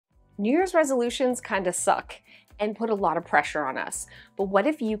New Year's resolutions kind of suck and put a lot of pressure on us. But what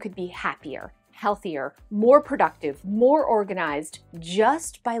if you could be happier, healthier, more productive, more organized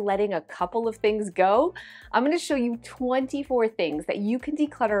just by letting a couple of things go? I'm going to show you 24 things that you can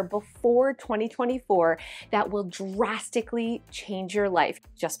declutter before 2024 that will drastically change your life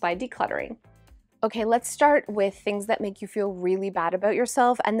just by decluttering. Okay, let's start with things that make you feel really bad about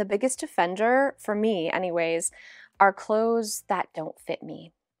yourself. And the biggest offender, for me anyways, are clothes that don't fit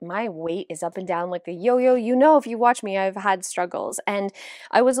me. My weight is up and down like a yo-yo. You know, if you watch me, I've had struggles. And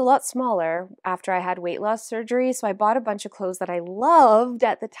I was a lot smaller after I had weight loss surgery, so I bought a bunch of clothes that I loved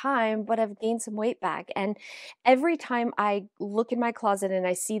at the time, but I've gained some weight back. And every time I look in my closet and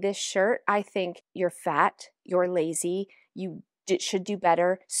I see this shirt, I think, you're fat, you're lazy, you should do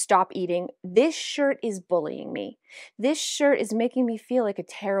better, stop eating. This shirt is bullying me. This shirt is making me feel like a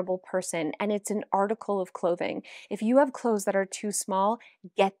terrible person, and it's an article of clothing. If you have clothes that are too small,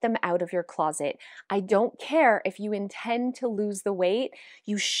 get them out of your closet. I don't care if you intend to lose the weight.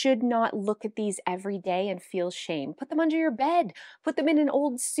 You should not look at these every day and feel shame. Put them under your bed, put them in an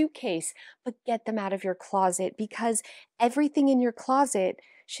old suitcase, but get them out of your closet, because everything in your closet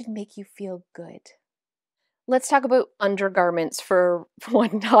should make you feel good. Let's talk about undergarments for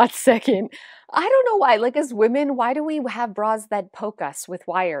one hot second. I don't know why, like as women, why do we have bras that poke us with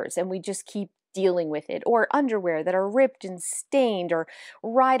wires and we just keep dealing with it? Or underwear that are ripped and stained or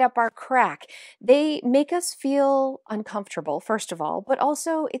ride up our crack. They make us feel uncomfortable, first of all, but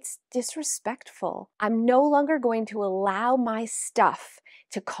also it's disrespectful. I'm no longer going to allow my stuff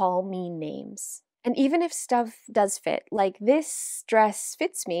to call me names. And even if stuff does fit, like this dress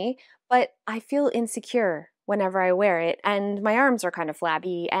fits me, but I feel insecure whenever I wear it, and my arms are kind of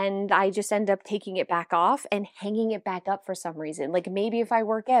flabby, and I just end up taking it back off and hanging it back up for some reason. Like maybe if I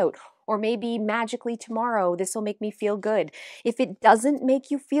work out, or maybe magically tomorrow, this will make me feel good. If it doesn't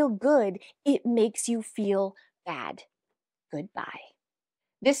make you feel good, it makes you feel bad. Goodbye.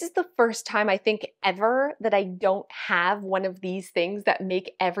 This is the first time I think ever that I don't have one of these things that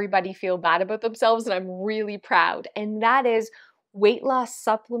make everybody feel bad about themselves, and I'm really proud. And that is weight loss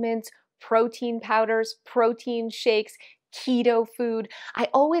supplements, protein powders, protein shakes, keto food. I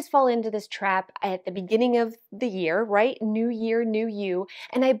always fall into this trap at the beginning of the year, right? New year, new you.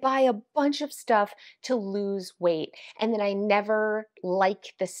 And I buy a bunch of stuff to lose weight. And then I never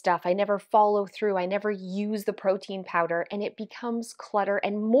like the stuff. I never follow through. I never use the protein powder, and it becomes clutter.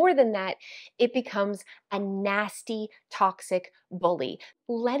 And more than that, it becomes a nasty, toxic bully.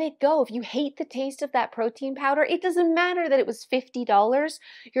 Let it go. If you hate the taste of that protein powder, it doesn't matter that it was $50.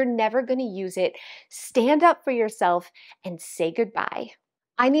 You're never going to use it. Stand up for yourself and say goodbye.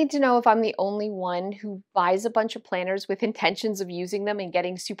 I need to know if I'm the only one who buys a bunch of planners with intentions of using them and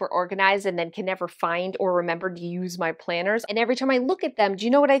getting super organized and then can never find or remember to use my planners. And every time I look at them, do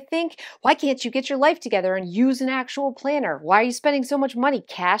you know what I think? Why can't you get your life together and use an actual planner? Why are you spending so much money,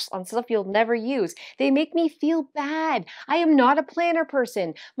 cash, on stuff you'll never use? They make me feel bad. I am not a planner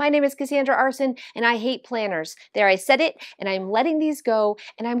person. My name is Cassandra Arson, and I hate planners. There, I said it, and I'm letting these go,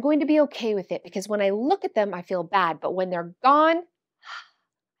 and I'm going to be okay with it, because when I look at them, I feel bad. But when they're gone,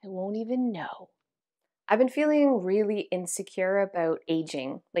 I won't even know. I've been feeling really insecure about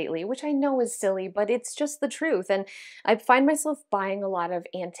aging lately, which I know is silly, but it's just the truth. And I find myself buying a lot of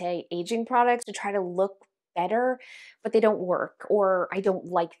anti-aging products to try to look better, but they don't work, or I don't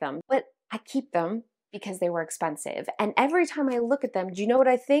like them. But I keep them because they were expensive. And every time I look at them, do you know what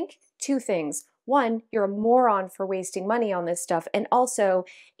I think? Two things. One, you're a moron for wasting money on this stuff. And also,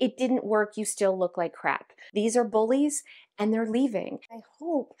 it didn't work. You still look like crap. These are bullies, and they're leaving. I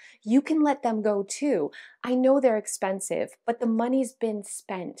hope you can let them go too. I know they're expensive, but the money's been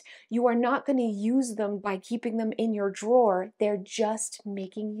spent. You are not going to use them by keeping them in your drawer. They're just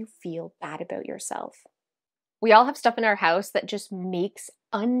making you feel bad about yourself. We all have stuff in our house that just makes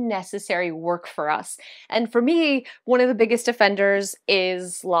unnecessary work for us. And for me, one of the biggest offenders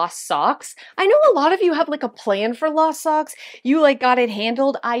is lost socks. I know a lot of you have like a plan for lost socks. You like got it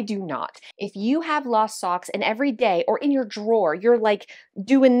handled. I do not. If you have lost socks and every day or in your drawer, you're like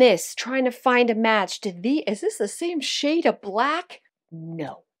doing this, trying to find a match to is this the same shade of black?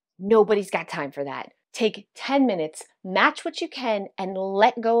 No, nobody's got time for that. Take 10 minutes, match what you can, and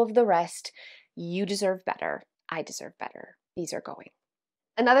let go of the rest. You deserve better. I deserve better. These are going.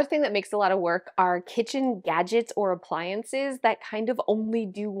 Another thing that makes a lot of work are kitchen gadgets or appliances that kind of only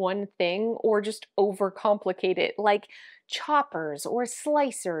do one thing or just overcomplicate it, like choppers or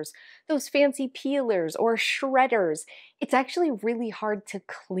slicers, those fancy peelers or shredders. It's actually really hard to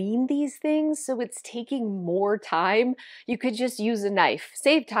clean these things, so it's taking more time. You could just use a knife.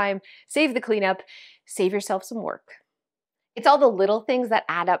 Save time, save the cleanup, save yourself some work. It's all the little things that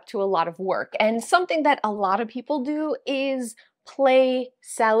add up to a lot of work. And something that a lot of people do is play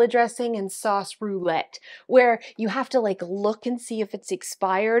salad dressing and sauce roulette, where you have to like look and see if it's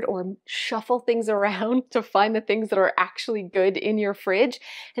expired or shuffle things around to find the things that are actually good in your fridge.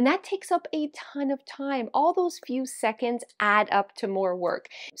 And that takes up a ton of time. All those few seconds add up to more work.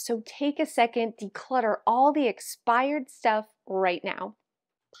 So take a second, declutter all the expired stuff right now.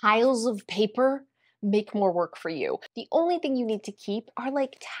 Piles of paper make more work for you. The only thing you need to keep are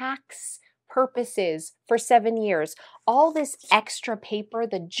like tax purposes for 7 years. All this extra paper,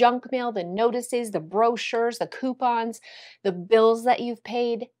 the junk mail, the notices, the brochures, the coupons, the bills that you've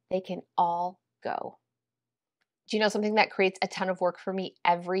paid, they can all go. Do you know something that creates a ton of work for me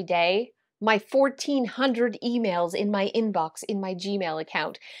every day? My 1,400 emails in my inbox in my Gmail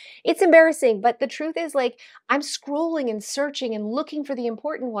account. It's embarrassing, but the truth is, like, I'm scrolling and searching and looking for the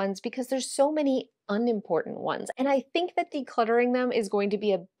important ones because there's so many unimportant ones. And I think that decluttering them is going to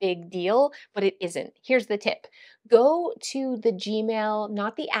be a big deal, but it isn't. Here's the tip. Go to the Gmail,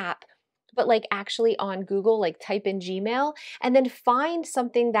 not the app, but like actually on Google, like type in Gmail and then find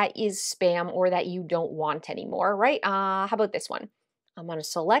something that is spam or that you don't want anymore, right? How about this one? I'm going to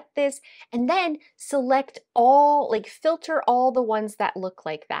select this and then select all, like filter all the ones that look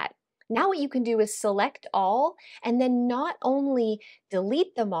like that. Now what you can do is select all and then not only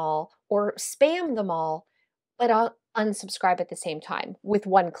delete them all or spam them all, but I'll unsubscribe at the same time with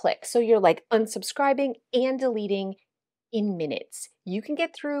one click. So you're like unsubscribing and deleting in minutes. You can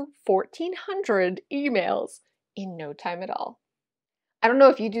get through 1,400 emails in no time at all. I don't know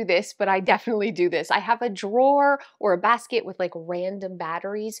if you do this, but I definitely do this. I have a drawer or a basket with like random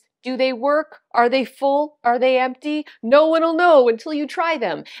batteries. Do they work? Are they full? Are they empty? No one will know until you try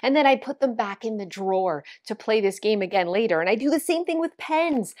them. And then I put them back in the drawer to play this game again later. And I do the same thing with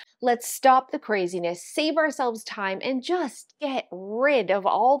pens. Let's stop the craziness, save ourselves time, and just get rid of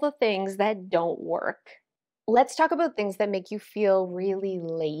all the things that don't work. Let's talk about things that make you feel really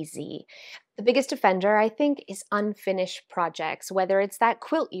lazy. The biggest offender, I think, is unfinished projects, whether it's that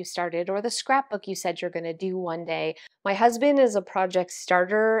quilt you started or the scrapbook you said you're going to do one day. My husband is a project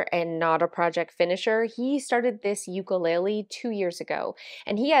starter and not a project finisher. He started this ukulele 2 years ago,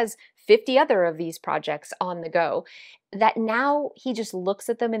 and he has 50 other of these projects on the go. That now he just looks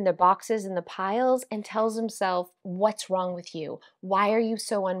at them in the boxes and the piles and tells himself, what's wrong with you? Why are you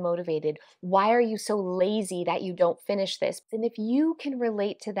so unmotivated? Why are you so lazy that you don't finish this? And if you can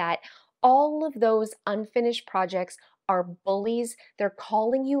relate to that, all of those unfinished projects are bullies. They're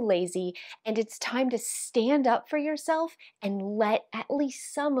calling you lazy, and it's time to stand up for yourself and let at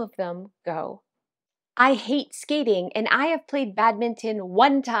least some of them go. I hate skating, and I have played badminton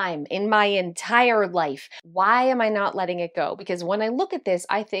one time in my entire life. Why am I not letting it go? Because when I look at this,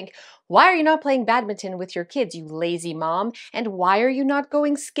 I think, why are you not playing badminton with your kids, you lazy mom? And why are you not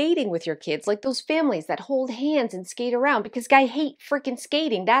going skating with your kids, like those families that hold hands and skate around? Because I hate freaking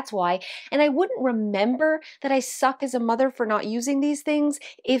skating, that's why. And I wouldn't remember that I suck as a mother for not using these things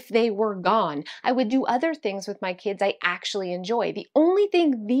if they were gone. I would do other things with my kids I actually enjoy. The only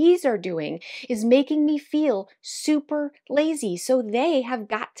thing these are doing is making me feel super lazy, so they have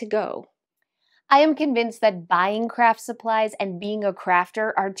got to go. I am convinced that buying craft supplies and being a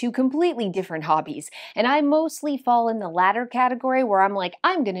crafter are two completely different hobbies, and I mostly fall in the latter category where I'm like,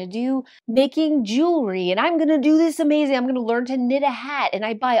 I'm gonna do making jewelry, and I'm gonna do this amazing, I'm gonna learn to knit a hat, and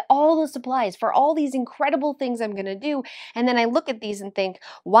I buy all the supplies for all these incredible things I'm gonna do, and then I look at these and think,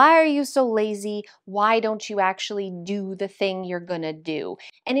 why are you so lazy? Why don't you actually do the thing you're gonna do?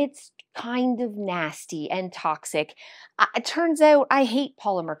 And it's kind of nasty and toxic. It turns out I hate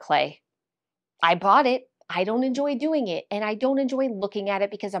polymer clay. I bought it. I don't enjoy doing it, and I don't enjoy looking at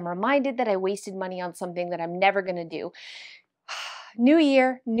it because I'm reminded that I wasted money on something that I'm never going to do. New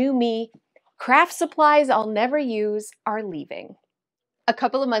year, new me. Craft supplies I'll never use are leaving. A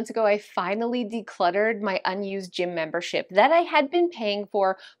couple of months ago, I finally decluttered my unused gym membership that I had been paying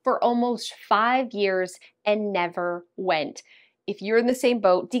for almost 5 years and never went. If you're in the same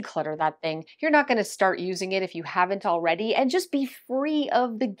boat, declutter that thing. You're not going to start using it if you haven't already, and just be free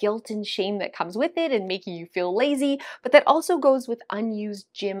of the guilt and shame that comes with it and making you feel lazy, but that also goes with unused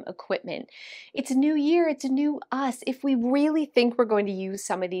gym equipment. It's a new year, it's a new us. If we really think we're going to use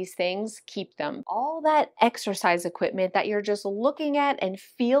some of these things, keep them. All that exercise equipment that you're just looking at and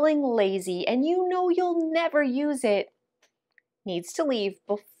feeling lazy and you know you'll never use it needs to leave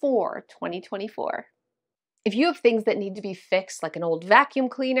before 2024. If you have things that need to be fixed, like an old vacuum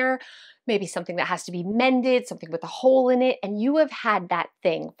cleaner, maybe something that has to be mended, something with a hole in it, and you have had that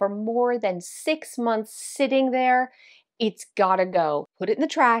thing for more than 6 months sitting there, it's gotta go. Put it in the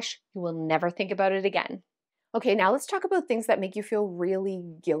trash. You will never think about it again. Okay, now let's talk about things that make you feel really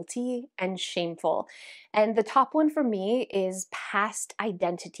guilty and shameful. And the top one for me is past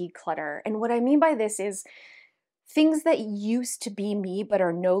identity clutter. And what I mean by this is things that used to be me but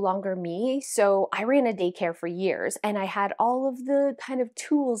are no longer me. So I ran a daycare for years and I had all of the kind of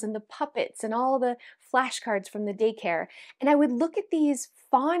tools and the puppets and all the flashcards from the daycare. And I would look at these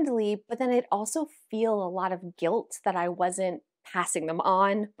fondly, but then I'd also feel a lot of guilt that I wasn't passing them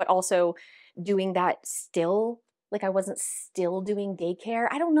on, but also doing that still. Like I wasn't still doing daycare.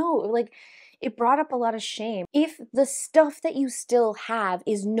 I don't know. Like it brought up a lot of shame. If the stuff that you still have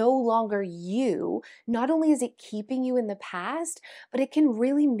is no longer you, not only is it keeping you in the past, but it can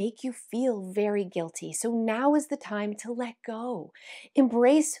really make you feel very guilty. So now is the time to let go.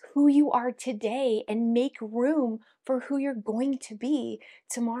 Embrace who you are today and make room for who you're going to be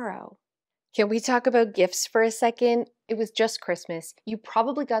tomorrow. Can we talk about gifts for a second? It was just Christmas. You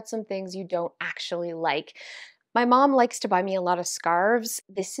probably got some things you don't actually like. My mom likes to buy me a lot of scarves.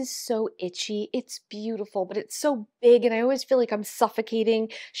 This is so itchy. It's beautiful, but it's so big and I always feel like I'm suffocating.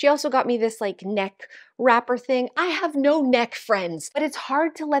 She also got me this like neck wrapper thing. I have no neck friends, but it's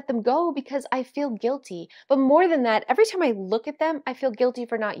hard to let them go because I feel guilty. But more than that, every time I look at them, I feel guilty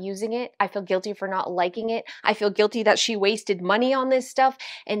for not using it. I feel guilty for not liking it. I feel guilty that she wasted money on this stuff.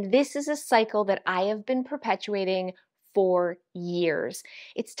 And this is a cycle that I have been perpetuating for years.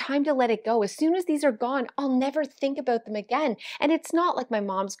 It's time to let it go. As soon as these are gone, I'll never think about them again. And it's not like my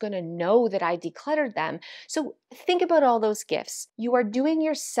mom's gonna know that I decluttered them. So think about all those gifts. You are doing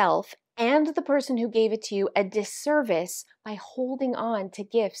yourself and the person who gave it to you a disservice by holding on to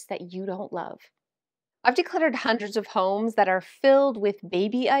gifts that you don't love. I've decluttered hundreds of homes that are filled with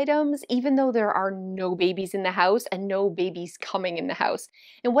baby items, even though there are no babies in the house and no babies coming in the house.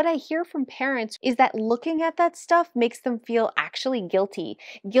 And what I hear from parents is that looking at that stuff makes them feel actually guilty.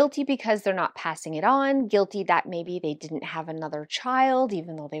 Guilty because they're not passing it on, guilty that maybe they didn't have another child,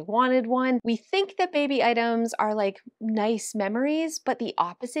 even though they wanted one. We think that baby items are like nice memories, but the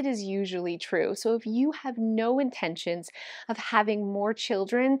opposite is usually true. So if you have no intentions of having more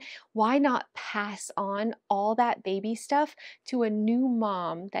children, why not pass on all that baby stuff to a new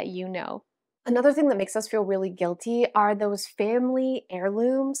mom that you know? Another thing that makes us feel really guilty are those family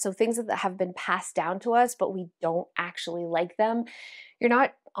heirlooms, so things that have been passed down to us, but we don't actually like them. You're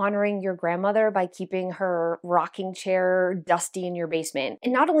not honoring your grandmother by keeping her rocking chair dusty in your basement.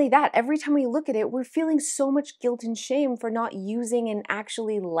 And not only that, every time we look at it, we're feeling so much guilt and shame for not using and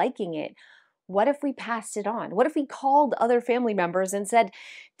actually liking it. What if we passed it on? What if we called other family members and said,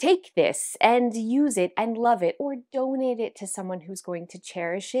 take this and use it and love it, or donate it to someone who's going to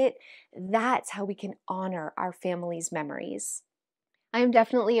cherish it? That's how we can honor our family's memories. I am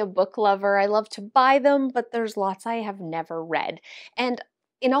definitely a book lover. I love to buy them, but there's lots I have never read. And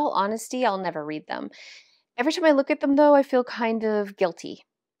in all honesty, I'll never read them. Every time I look at them, though, I feel kind of guilty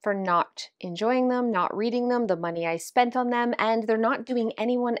for not enjoying them, not reading them, the money I spent on them, and they're not doing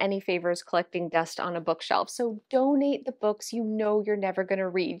anyone any favors collecting dust on a bookshelf. So donate the books you know you're never going to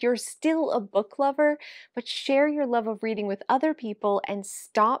read. You're still a book lover, but share your love of reading with other people and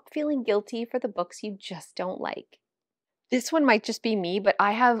stop feeling guilty for the books you just don't like. This one might just be me, but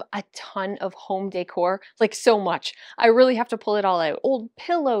I have a ton of home decor, like so much. I really have to pull it all out. Old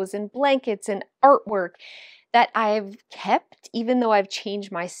pillows and blankets and artwork that I've kept, even though I've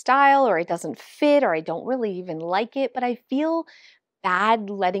changed my style or it doesn't fit or I don't really even like it, but I feel bad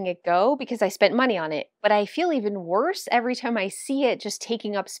letting it go because I spent money on it. But I feel even worse every time I see it just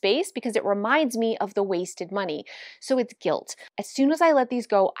taking up space because it reminds me of the wasted money. So it's guilt. As soon as I let these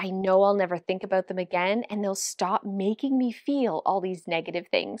go, I know I'll never think about them again and they'll stop making me feel all these negative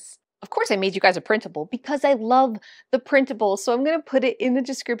things. Of course, I made you guys a printable because I love the printable. So I'm going to put it in the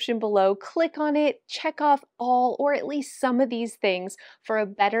description below. Click on it, check off all or at least some of these things for a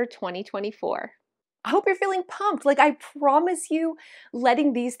better 2024. I hope you're feeling pumped. Like I promise you,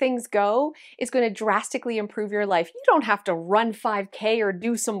 letting these things go is going to drastically improve your life. You don't have to run 5K or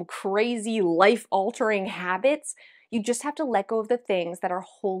do some crazy life-altering habits. You just have to let go of the things that are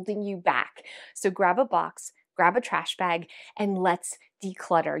holding you back. So grab a box, grab a trash bag, and let's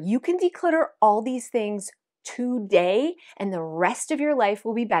declutter. You can declutter all these things today and the rest of your life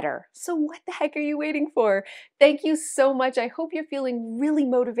will be better. So what the heck are you waiting for? Thank you so much. I hope you're feeling really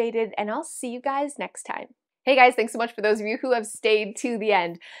motivated and I'll see you guys next time. Hey guys, thanks so much for those of you who have stayed to the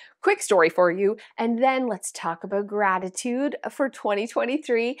end. Quick story for you, and then let's talk about gratitude for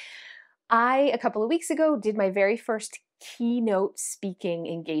 2023. A couple of weeks ago, did my very first keynote speaking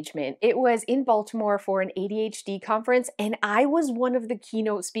engagement. It was in Baltimore for an ADHD conference, and I was one of the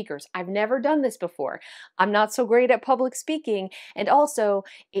keynote speakers. I've never done this before. I'm not so great at public speaking. And also,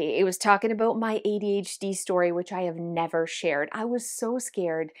 it was talking about my ADHD story, which I have never shared. I was so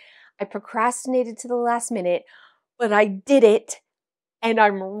scared. I procrastinated to the last minute, but I did it, and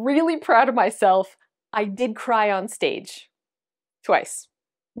I'm really proud of myself. I did cry on stage twice,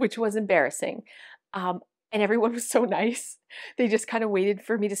 which was embarrassing. And everyone was so nice. They just kind of waited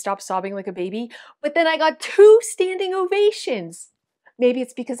for me to stop sobbing like a baby. But then I got 2 standing ovations. Maybe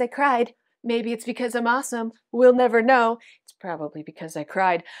it's because I cried. Maybe it's because I'm awesome. We'll never know. It's probably because I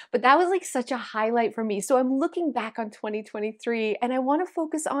cried. But that was like such a highlight for me. So I'm looking back on 2023 and I want to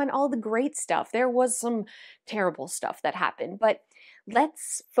focus on all the great stuff. There was some terrible stuff that happened, but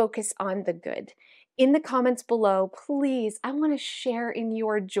let's focus on the good. In the comments below, please, I want to share in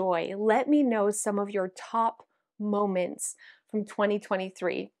your joy. Let me know some of your top moments from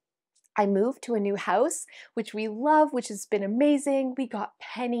 2023. I moved to a new house, which we love, which has been amazing. We got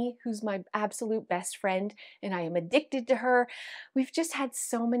Penny, who's my absolute best friend, and I am addicted to her. We've just had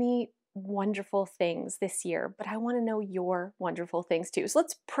so many wonderful things this year, but I want to know your wonderful things too. So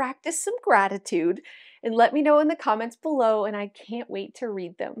let's practice some gratitude and let me know in the comments below, and I can't wait to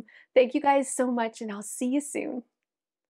read them. Thank you guys so much, and I'll see you soon.